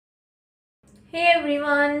Hey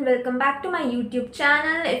everyone, welcome back to my YouTube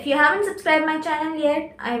channel. If you haven't subscribed my channel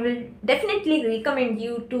yet, I will definitely recommend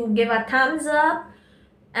you to give a thumbs up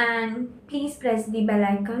and please press the bell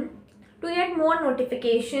icon to get more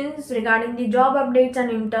notifications regarding the job updates and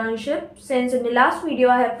internship, since in the last video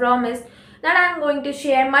I have promised that I am going to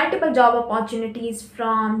share multiple job opportunities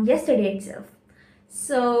from yesterday itself.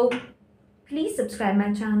 So please subscribe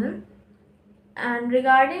my channel. And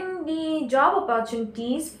regarding the job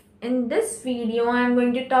opportunities, in this video I am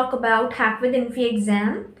going to talk about Hackwithinfy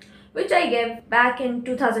exam, which I gave back in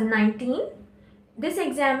 2019. This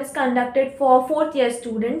exam is conducted for 4th year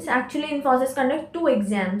students. Actually, Infosys conducts two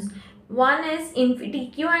exams. One is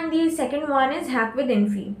Infytq and the second one is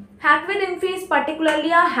Hackwithinfy. Hackwithinfy is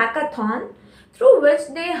particularly a hackathon through which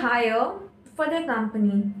they hire for their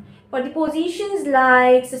company for the positions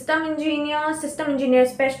like system engineer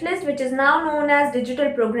specialist, which is now known as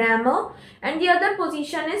digital programmer, and the other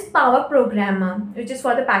position is power programmer, which is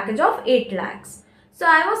for the package of 8 lakhs. So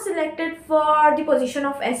I was selected for the position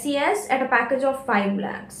of SES at a package of 5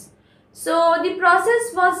 lakhs. So the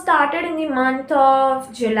process was started in the month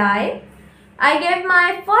of July. I gave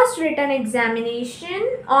my first written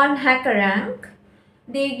examination on HackerRank.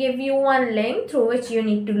 They give you one link through which you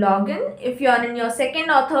need to log in. If you are in your second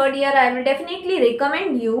or third year, I will definitely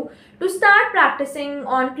recommend you to start practicing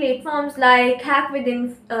on platforms like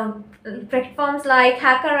HackerRank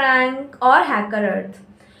or HackerEarth,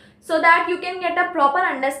 so that you can get a proper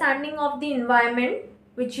understanding of the environment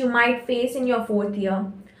which you might face in your 4th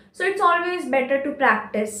year. So it's always better to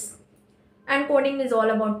practice, and coding is all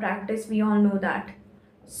about practice, we all know that.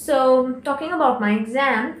 So talking about my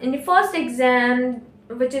exam, in the first exam,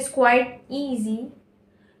 which is quite easy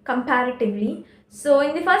comparatively, so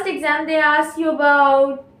in the first exam they ask you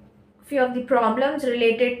about few of the problems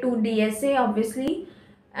related to DSA obviously,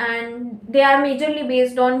 and they are majorly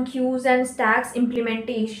based on queues and stacks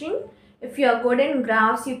implementation. If you are good in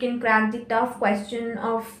graphs, you can crack the tough question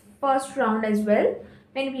of first round as well.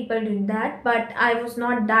 Many people did that, but I was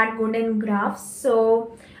not that good in graphs,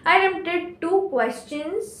 so I attempted two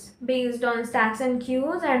questions based on stacks and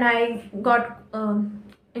queues, and I got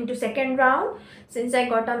into second round, since I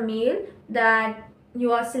got a mail that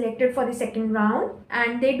you are selected for the second round,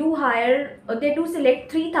 and they do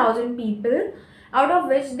select 3,000 people, out of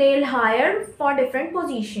which they'll hire for different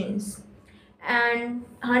positions, and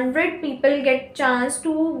 100 people get chance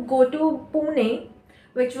to go to Pune,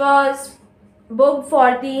 which was booked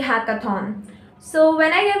for the hackathon. So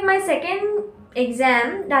when I gave my second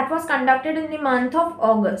exam, that was conducted in the month of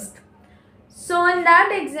August. So in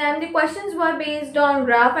that exam, the questions were based on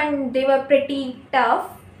graph and they were pretty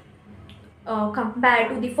tough compared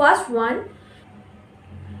to the first one.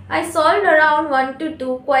 I solved around 1 to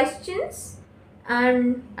 2 questions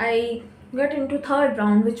and I got into third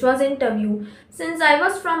round, which was interview. Since I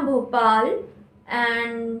was from Bhopal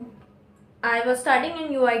and I was studying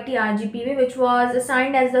in UIT RGPV, which was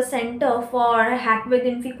assigned as the center for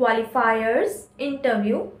Hackwithinfy qualifiers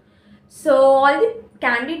interview. So all the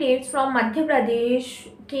candidates from Madhya Pradesh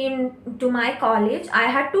came to my college. I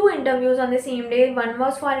had two interviews on the same day. One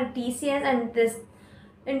was for TCS and this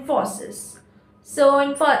Infosys. So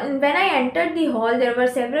when I entered the hall, there were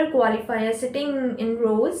several qualifiers sitting in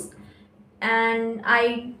rows, and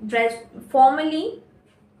I dressed formally.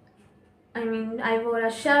 I wore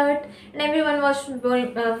a shirt, and everyone was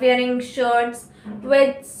wearing shirts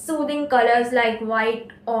with soothing colors like white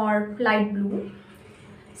or light blue,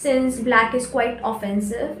 since black is quite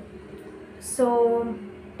offensive. So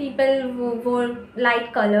people wore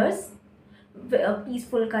light colors,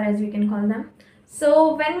 peaceful colors we can call them.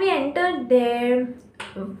 So when we entered there,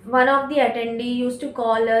 one of the attendee used to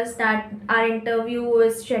call us that our interview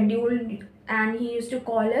was scheduled, and he used to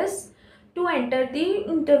call us to enter the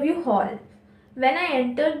interview hall. When I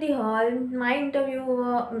entered the hall, my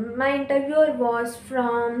interviewer was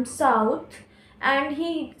from South, and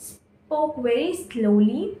he spoke very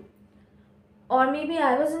slowly, or maybe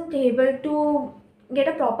I wasn't able to get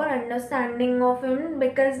a proper understanding of him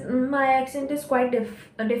because my accent is quite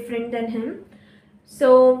different than him.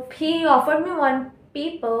 So he offered me one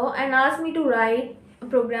paper and asked me to write a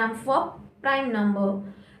program for prime number.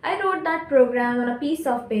 I wrote that program on a piece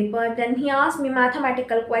of paper. Then he asked me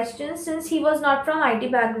mathematical questions. Since he was not from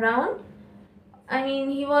IT background,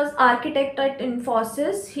 he was architect at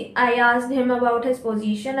Infosys. I asked him about his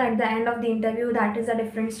position at the end of the interview. That is a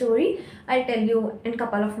different story. I'll tell you in a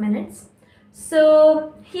couple of minutes.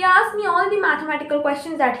 So he asked me all the mathematical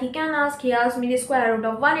questions that he can ask. He asked me the square root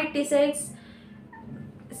of 186,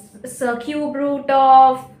 so cube root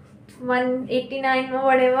of 189 or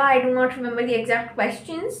whatever. I do not remember the exact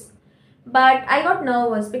questions, but I got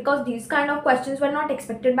nervous because these kind of questions were not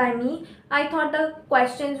expected by me. I thought the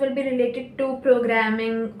questions will be related to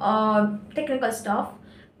programming or technical stuff,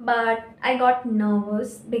 but I got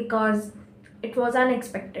nervous because it was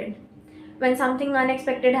unexpected. When something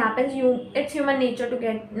unexpected happens, it's human nature to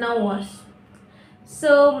get nervous.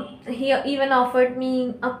 So he even offered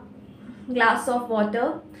me a glass of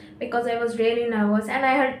water because I was really nervous, and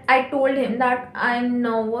I told him that I'm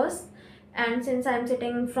nervous, and since I'm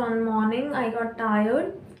sitting from morning I got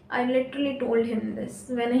tired. I literally told him this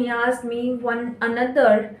when he asked me one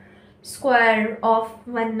another square of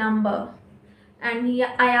one number, and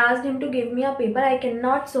I asked him to give me a paper. I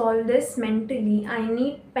cannot solve this mentally. I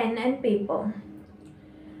need pen and paper.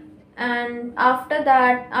 And after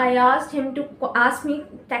that I asked him to ask me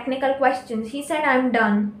technical questions. He said I'm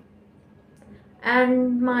done,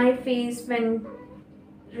 and my face went,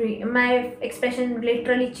 my expression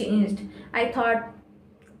literally changed. I thought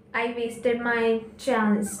I wasted my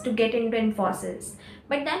chance to get into Infosys.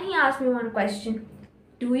 But then he asked me one question: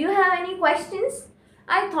 do you have any questions?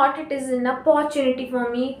 I thought it is an opportunity for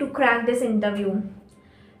me to crack this interview.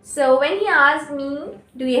 So when he asked me,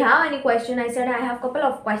 do you have any question? I said I have a couple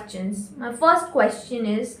of questions. My first question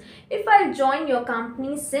is, if I join your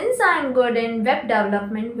company, since I am good in web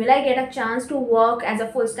development, will I get a chance to work as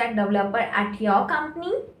a full stack developer at your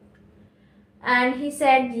company? And he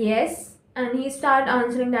said yes, and he started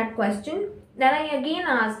answering that question. Then I again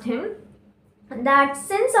asked him that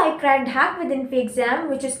since I cracked Hackwithinfy exam,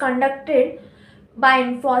 which is conducted by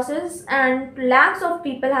Infosys, and lakhs of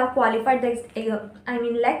people have qualified this,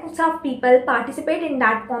 lakhs of people participate in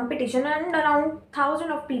that competition, and around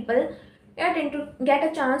 1,000 of people get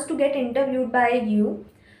a chance to get interviewed by you.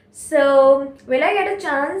 So will I get a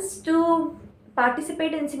chance to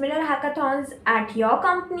participate in similar hackathons at your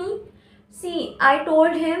company? See, I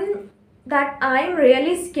told him that I am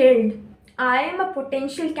really skilled. I am a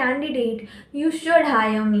potential candidate. You should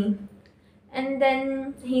hire me. And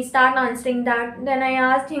then he started answering that. Then I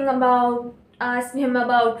asked him about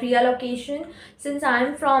reallocation. Since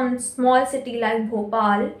I'm from small city like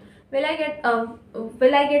Bhopal, will I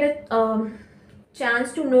get a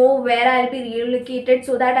chance to know where I'll be relocated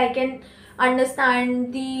so that I can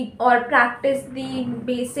understand the or practice the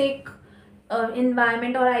basic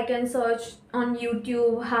environment, or I can search on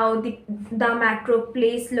YouTube how the macro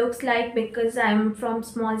place looks like, because I'm from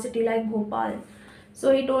small city like Bhopal.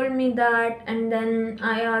 So he told me that, and then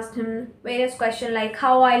I asked him various questions like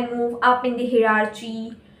how I'll move up in the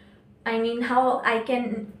hierarchy. How I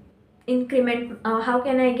can increment, how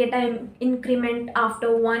can I get an increment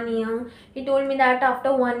after 1 year. He told me that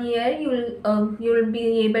after 1 year you'll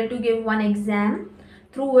be able to give one exam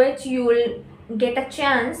through which you will get a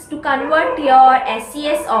chance to convert your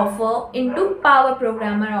SES offer into Power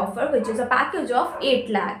Programmer offer, which is a package of 8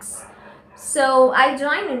 lakhs. So I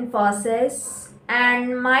joined Infosys,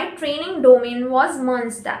 and my training domain was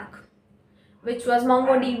MERN stack, which was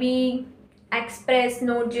MongoDB, Express,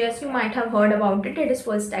 Node.js. You might have heard about it. It is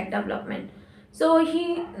full stack development. So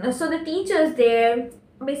the teachers there,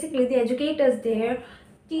 basically the educators there,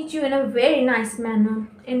 teach you in a very nice manner.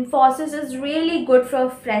 Infosys is really good for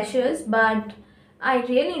freshers, but I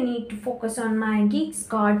really need to focus on my geek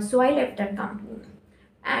card, so I left that company.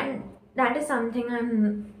 And that is something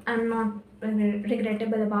I'm not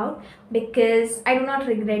regrettable about, because I do not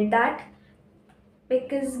regret that,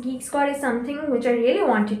 because Geek Squad is something which I really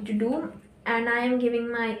wanted to do, and I am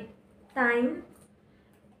giving my time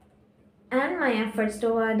and my efforts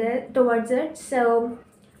towards it. So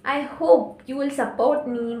I hope you will support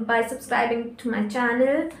me by subscribing to my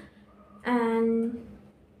channel. And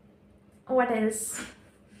what else?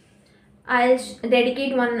 I'll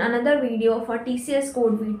dedicate another video for TCS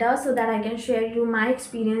Code Vita, so that I can share you my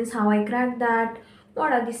experience, how I cracked that,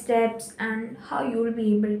 what are the steps, and how you will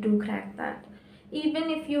be able to crack that. Even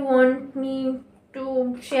if you want me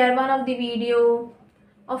to share one of the video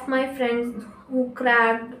of my friends who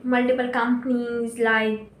cracked multiple companies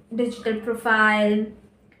like Digital Profile,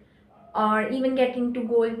 or even getting to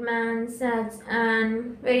Goldman Sachs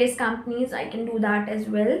and various companies, I can do that as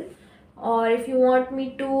well. Or if you want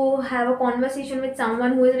me to have a conversation with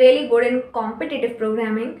someone who is really good in competitive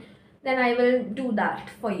programming, then I will do that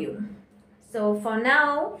for you. So for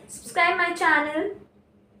now, subscribe my channel,